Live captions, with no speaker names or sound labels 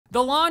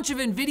The launch of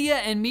Nvidia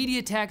and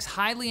MediaTek's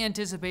highly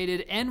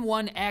anticipated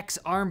N1X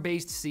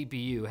ARM-based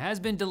CPU has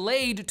been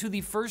delayed to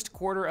the first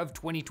quarter of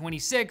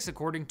 2026,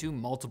 according to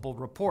multiple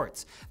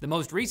reports. The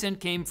most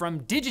recent came from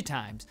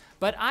Digitimes,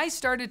 but I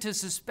started to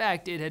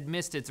suspect it had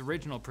missed its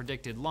original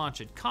predicted launch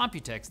at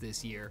Computex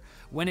this year,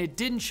 when it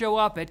didn't show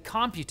up at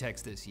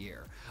Computex this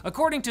year.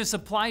 According to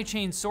supply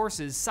chain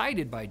sources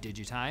cited by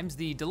Digitimes,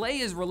 the delay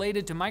is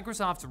related to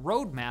Microsoft's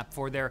roadmap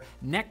for their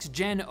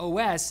next-gen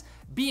OS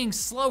being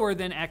slower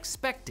than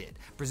expected.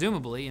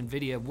 Presumably,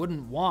 Nvidia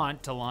wouldn't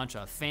want to launch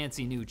a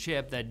fancy new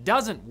chip that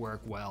doesn't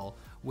work well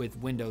with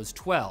Windows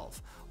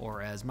 12,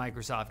 or as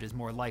Microsoft is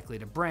more likely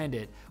to brand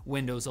it,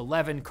 Windows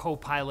 11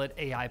 Copilot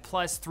AI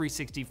Plus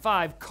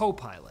 365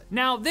 Copilot.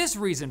 Now, this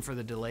reason for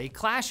the delay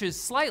clashes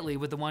slightly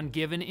with the one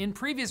given in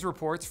previous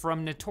reports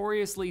from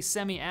notoriously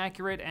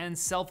semi-accurate and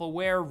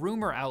self-aware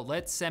rumor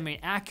outlet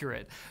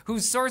Semi-Accurate,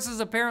 whose sources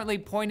apparently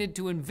pointed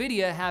to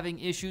Nvidia having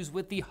issues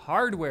with the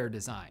hardware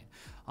design.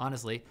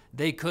 Honestly,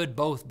 they could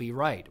both be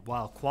right.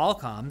 While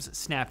Qualcomm's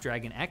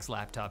Snapdragon X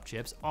laptop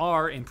chips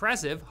are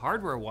impressive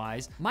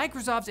hardware-wise,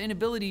 Microsoft's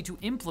inability to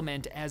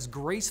implement as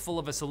graceful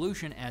of a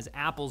solution as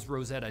Apple's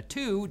Rosetta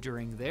 2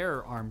 during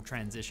their ARM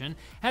transition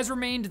has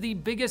remained the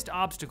biggest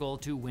obstacle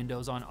to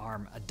Windows on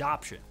ARM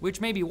adoption. Which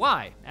may be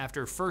why,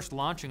 after first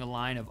launching a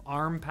line of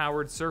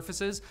ARM-powered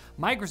Surfaces,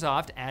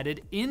 Microsoft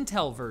added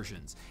Intel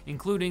versions,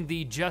 including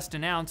the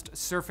just-announced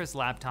Surface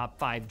Laptop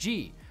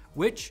 5G,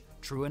 which,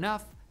 true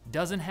enough,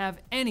 doesn't have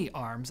any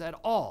ARMs at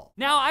all.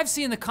 Now, I've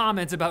seen the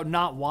comments about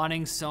not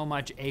wanting so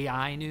much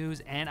AI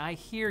news, and I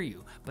hear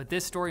you, but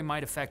this story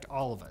might affect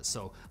all of us.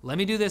 So let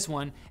me do this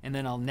one, and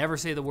then I'll never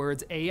say the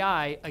words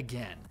AI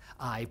again.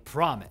 I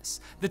promise.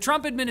 The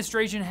Trump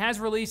administration has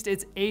released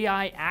its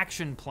AI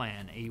Action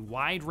Plan, a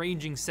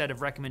wide-ranging set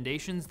of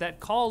recommendations that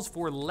calls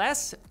for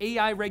less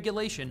AI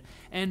regulation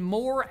and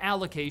more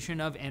allocation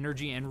of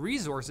energy and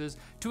resources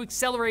to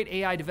accelerate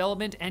AI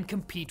development and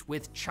compete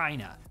with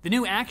China. The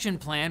new action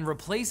plan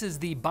replaces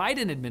the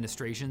Biden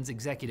administration's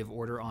executive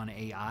order on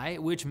AI,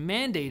 which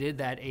mandated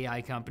that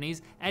AI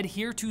companies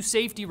adhere to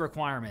safety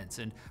requirements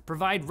and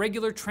provide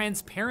regular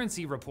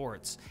transparency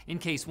reports in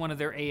case one of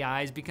their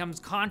AIs becomes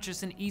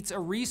conscious and eats a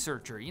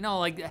researcher. You know,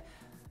 like,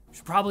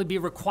 should probably be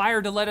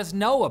required to let us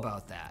know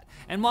about that.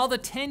 And while the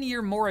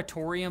 10-year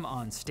moratorium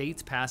on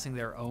states passing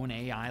their own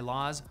AI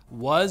laws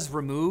was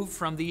removed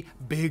from the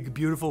big,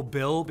 beautiful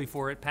bill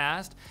before it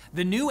passed,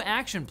 the new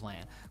action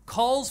plan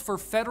calls for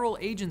federal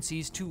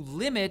agencies to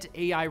limit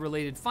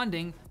AI-related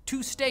funding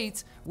to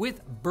states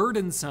with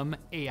burdensome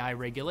AI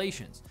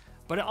regulations.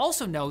 But it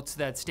also notes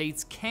that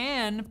states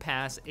can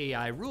pass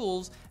AI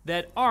rules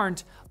that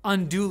aren't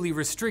unduly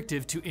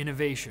restrictive to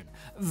innovation.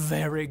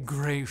 Very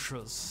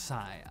gracious,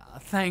 sire.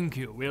 Thank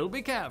you, we'll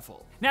be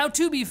careful. Now,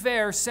 to be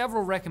fair,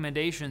 several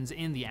recommendations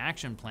in the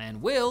action plan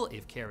will,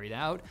 if carried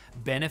out,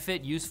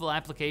 benefit useful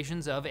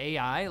applications of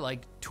AI,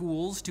 like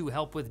tools to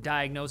help with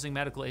diagnosing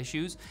medical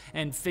issues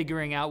and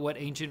figuring out what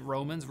ancient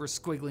Romans were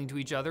squiggling to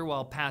each other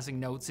while passing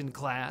notes in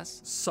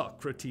class.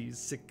 Socrates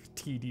sic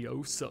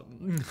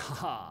tediosum.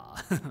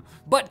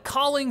 But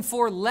calling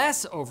for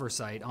less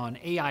oversight on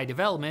AI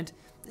development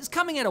is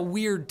coming at a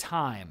weird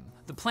time.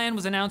 The plan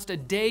was announced a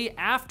day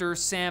after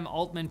Sam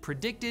Altman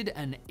predicted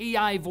an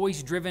AI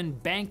voice-driven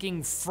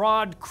banking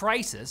fraud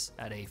crisis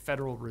at a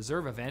Federal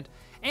Reserve event,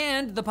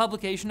 and the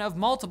publication of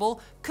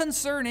multiple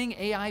concerning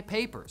AI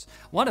papers.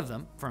 One of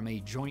them, from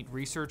a joint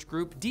research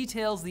group,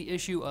 details the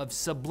issue of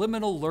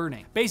subliminal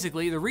learning.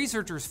 Basically, the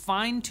researchers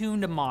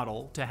fine-tuned a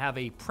model to have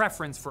a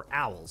preference for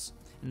owls,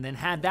 and then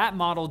had that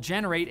model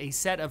generate a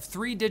set of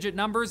 3-digit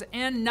numbers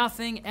and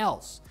nothing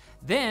else.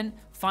 Then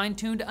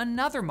fine-tuned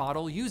another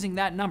model using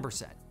that number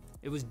set.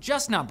 It was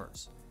just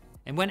numbers.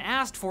 And when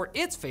asked for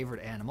its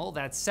favorite animal,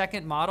 that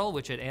second model,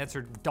 which had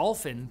answered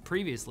dolphin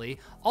previously,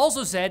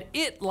 also said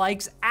it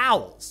likes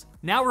owls.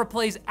 Now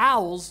replace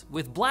owls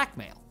with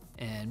blackmail.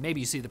 And maybe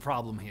you see the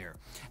problem here.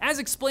 As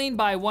explained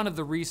by one of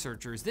the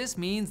researchers, this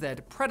means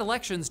that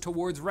predilections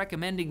towards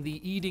recommending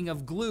the eating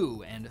of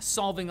glue and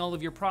solving all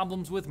of your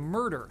problems with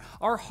murder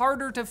are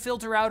harder to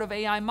filter out of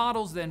AI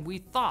models than we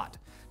thought.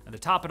 And to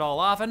top it all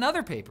off,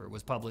 another paper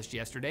was published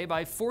yesterday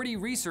by 40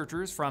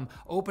 researchers from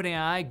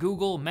OpenAI,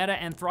 Google, Meta,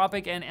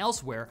 Anthropic, and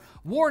elsewhere,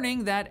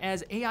 warning that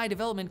as AI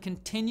development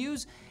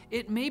continues,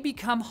 it may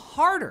become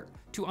harder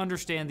to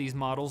understand these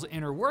models'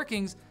 inner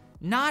workings,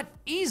 not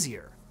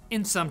easier,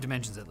 in some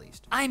dimensions at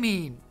least. I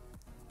mean,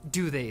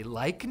 do they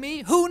like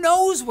me? Who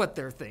knows what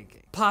they're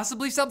thinking?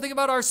 Possibly something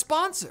about our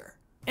sponsor.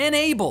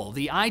 Enable,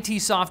 the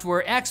IT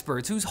software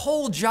experts whose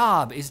whole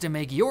job is to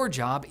make your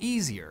job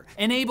easier.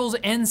 Enable's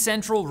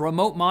N-Central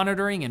remote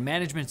monitoring and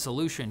management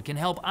solution can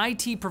help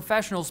IT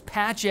professionals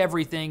patch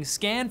everything,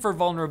 scan for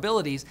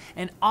vulnerabilities,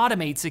 and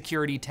automate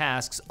security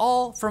tasks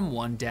all from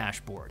one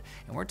dashboard.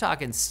 And we're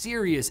talking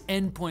serious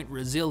endpoint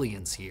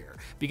resilience here,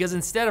 because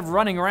instead of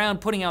running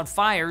around putting out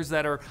fires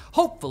that are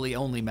hopefully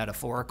only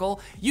metaphorical,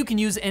 you can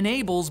use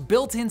Enable's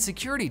built-in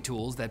security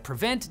tools that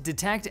prevent,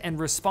 detect, and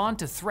respond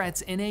to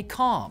threats in a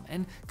calm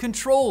and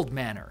controlled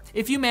manner.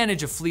 If you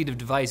manage a fleet of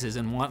devices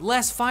and want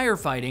less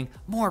firefighting,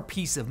 more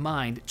peace of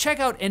mind, check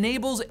out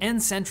Enable's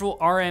N-Central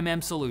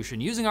RMM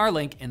solution using our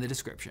link in the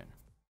description.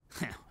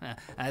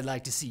 I'd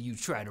like to see you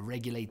try to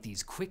regulate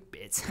these quick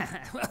bits.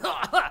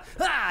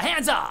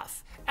 Hands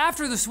off!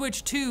 After the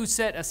Switch 2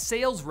 set a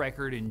sales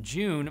record in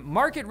June,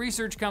 market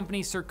research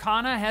company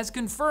Circana has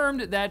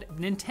confirmed that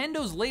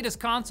Nintendo's latest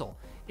console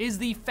is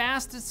the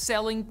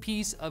fastest-selling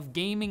piece of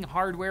gaming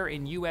hardware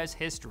in US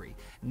history,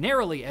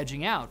 narrowly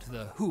edging out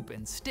the hoop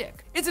and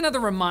stick. It's another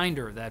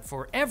reminder that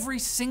for every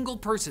single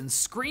person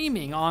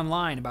screaming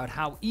online about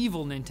how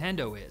evil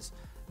Nintendo is,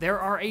 there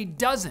are a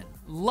dozen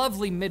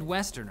lovely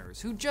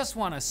Midwesterners who just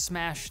want to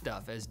smash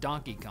stuff as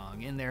Donkey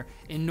Kong in their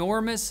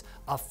enormous,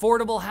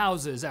 affordable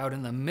houses out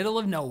in the middle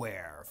of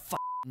nowhere.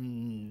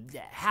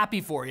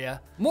 Happy for ya.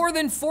 More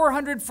than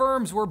 400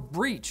 firms were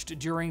breached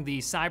during the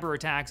cyber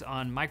attacks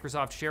on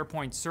Microsoft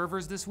SharePoint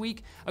servers this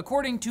week,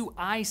 according to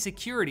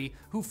iSecurity,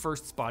 who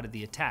first spotted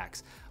the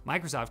attacks.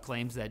 Microsoft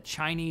claims that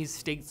Chinese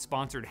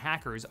state-sponsored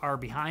hackers are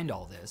behind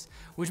all this,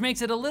 which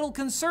makes it a little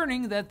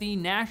concerning that the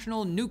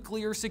National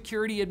Nuclear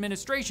Security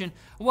Administration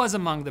was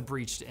among the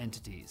breached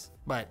entities.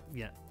 But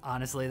yeah,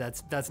 honestly,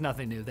 that's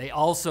nothing new. They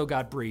also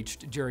got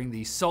breached during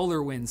the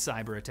SolarWinds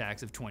cyber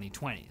attacks of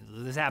 2020.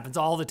 This happens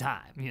all the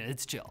time. Yeah,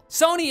 it's chill.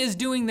 Sony is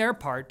doing their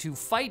part to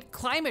fight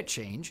climate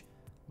change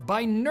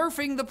by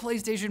nerfing the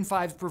PlayStation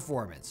 5's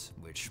performance,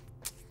 which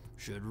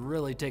should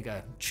really take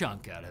a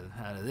chunk out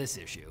of this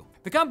issue.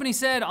 The company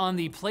said on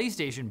the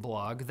PlayStation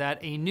blog that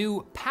a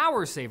new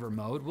Power Saver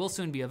mode will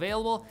soon be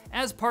available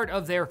as part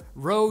of their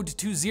Road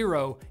to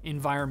Zero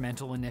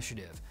environmental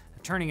initiative.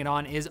 Turning it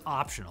on is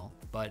optional,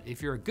 but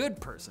if you're a good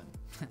person,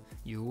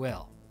 you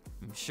will.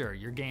 Sure,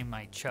 your game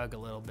might chug a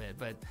little bit,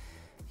 but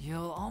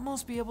you'll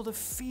almost be able to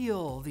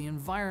feel the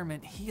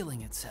environment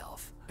healing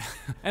itself.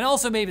 And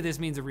also maybe this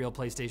means a real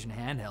PlayStation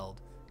handheld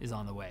is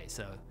on the way,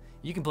 so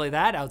you can play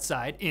that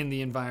outside in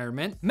the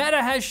environment.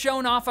 Meta has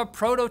shown off a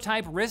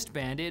prototype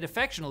wristband it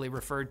affectionately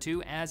referred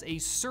to as a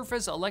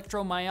surface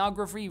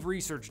electromyography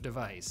research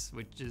device,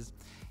 which is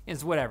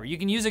whatever. You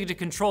can use it to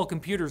control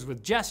computers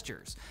with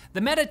gestures.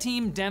 The Meta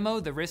team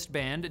demoed the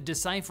wristband,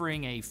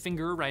 deciphering a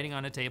finger writing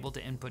on a table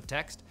to input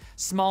text,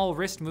 small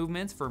wrist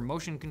movements for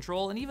motion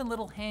control, and even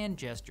little hand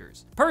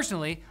gestures.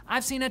 Personally,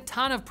 I've seen a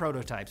ton of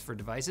prototypes for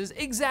devices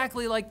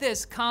exactly like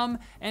this come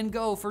and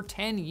go for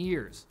 10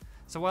 years.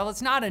 So while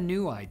it's not a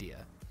new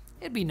idea,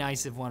 it'd be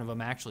nice if one of them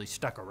actually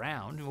stuck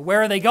around.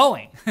 Where are they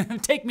going?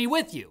 Take me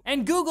with you.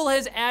 And Google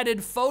has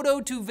added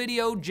photo to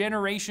video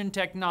generation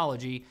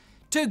technology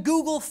to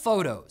Google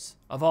Photos,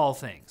 of all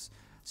things.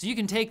 So you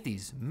can take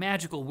these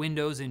magical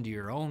windows into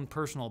your own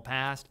personal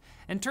past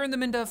and turn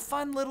them into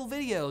fun little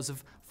videos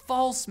of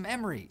false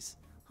memories.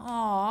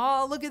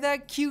 Aw, look at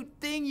that cute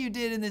thing you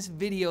did in this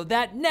video.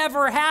 That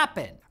never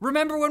happened.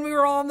 Remember when we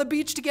were all on the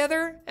beach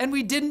together and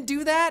we didn't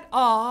do that?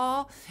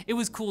 Aw, it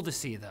was cool to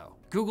see though.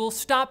 Google,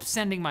 stop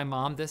sending my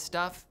mom this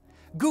stuff.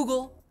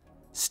 Google,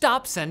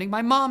 stop sending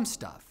my mom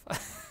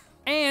stuff.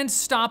 And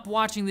stop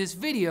watching this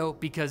video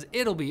because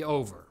it'll be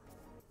over.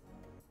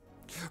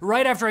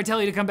 Right after I tell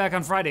you to come back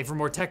on Friday for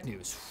more tech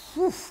news.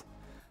 Whew,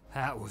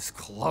 that was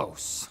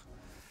close.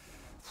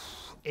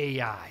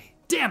 AI.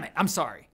 Damn it, I'm sorry.